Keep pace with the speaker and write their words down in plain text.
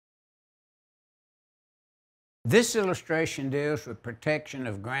This illustration deals with protection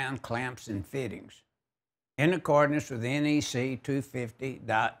of ground clamps and fittings in accordance with NEC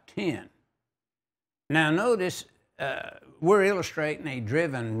 250.10. Now notice we're illustrating a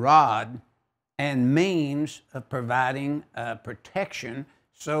driven rod and means of providing protection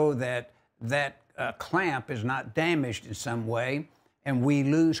so that that clamp is not damaged in some way and we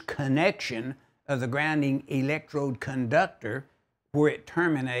lose connection of the grounding electrode conductor where it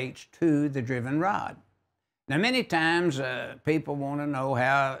terminates to the driven rod. Now many times people want to know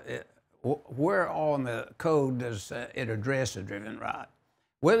how, where on the code does it address a driven rod?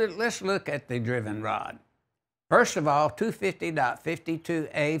 Well, let's look at the driven rod. First of all,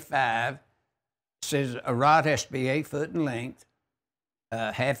 250.52A5 says a rod has to be 8 foot in length,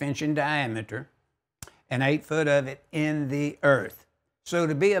 ½ inch in diameter, and 8 foot of it in the earth. So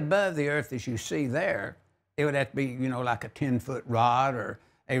to be above the earth, as you see there, it would have to be, you know, like a 10-foot rod or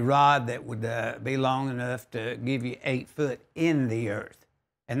a rod that would be long enough to give you 8 foot in the earth.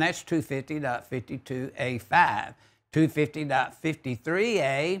 And that's 250.52A5.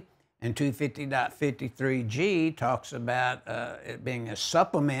 250.53A and 250.53G talks about it being a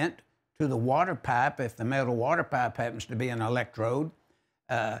supplement to the water pipe if the metal water pipe happens to be an electrode,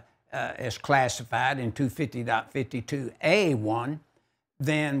 as classified in 250.52A1,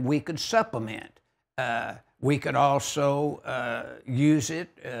 then we could supplement. We could also use it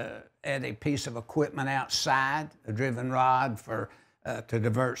at a piece of equipment outside, a driven rod for to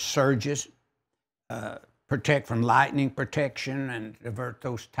divert surges, protect from lightning protection and divert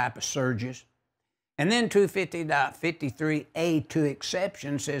those type of surges. And then 250.53A2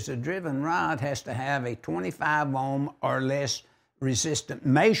 exception says a driven rod has to have a 25 ohm or less resistant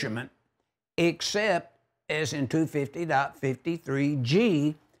measurement, except as in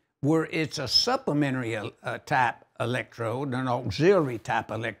 250.53G, where it's a supplementary type electrode, an auxiliary type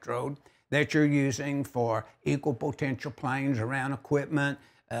electrode that you're using for equal potential planes around equipment,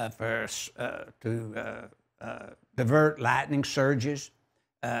 to divert lightning surges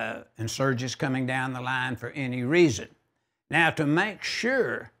and surges coming down the line for any reason. Now, to make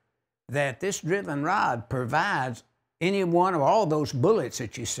sure that this driven rod provides any one of all those bullets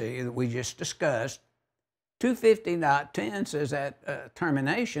that you see that we just discussed, 250.10 says that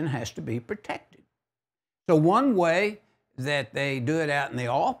termination has to be protected. So one way that they do it out in the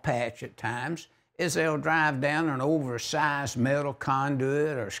oil patch at times is they'll drive down an oversized metal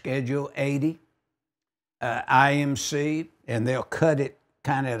conduit or Schedule 80 IMC, and they'll cut it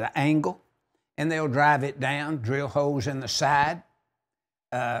kind of at an angle, and they'll drive it down, drill holes in the side,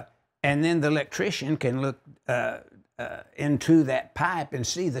 and then the electrician can look into that pipe and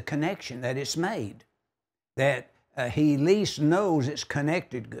see the connection that it's made, that he at least knows it's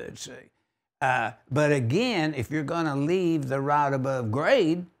connected good, see. But again, if you're going to leave the rod above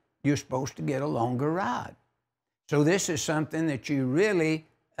grade, you're supposed to get a longer rod. So this is something that you really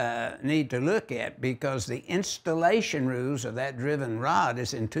need to look at, because the installation rules of that driven rod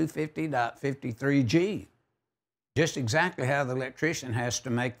is in 250.53G, just exactly how the electrician has to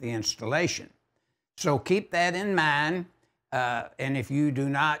make the installation. So keep that in mind, and if you do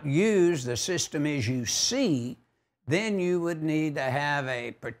not use the system as you see, then you would need to have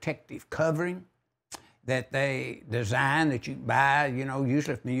a protective covering that they design that you buy, you know,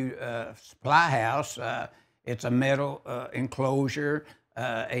 usually from the supply house. It's a metal enclosure,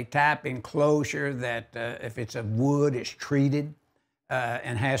 a type enclosure that if it's of wood, it's treated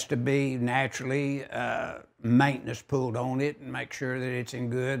and has to be naturally maintenance pulled on it and make sure that it's in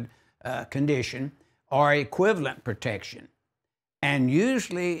good condition, or equivalent protection. And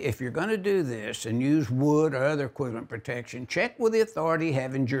usually, if you're going to do this and use wood or other equivalent protection, check with the authority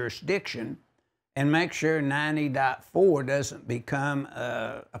having jurisdiction and make sure 90.4 doesn't become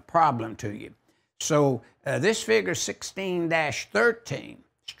a problem to you. So this figure 16-13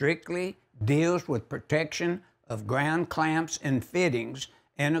 strictly deals with protection of ground clamps and fittings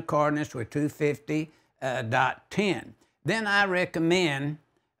in accordance with 250.10. Then I recommend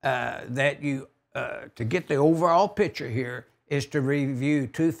that you, to get the overall picture here, is to review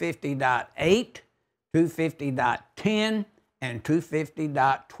 250.8, 250.10, and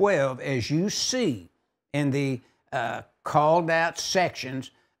 250.12 as you see in the called out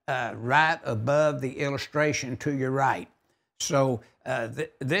sections right above the illustration to your right. So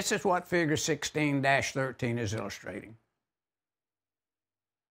this is what figure 16-13 is illustrating.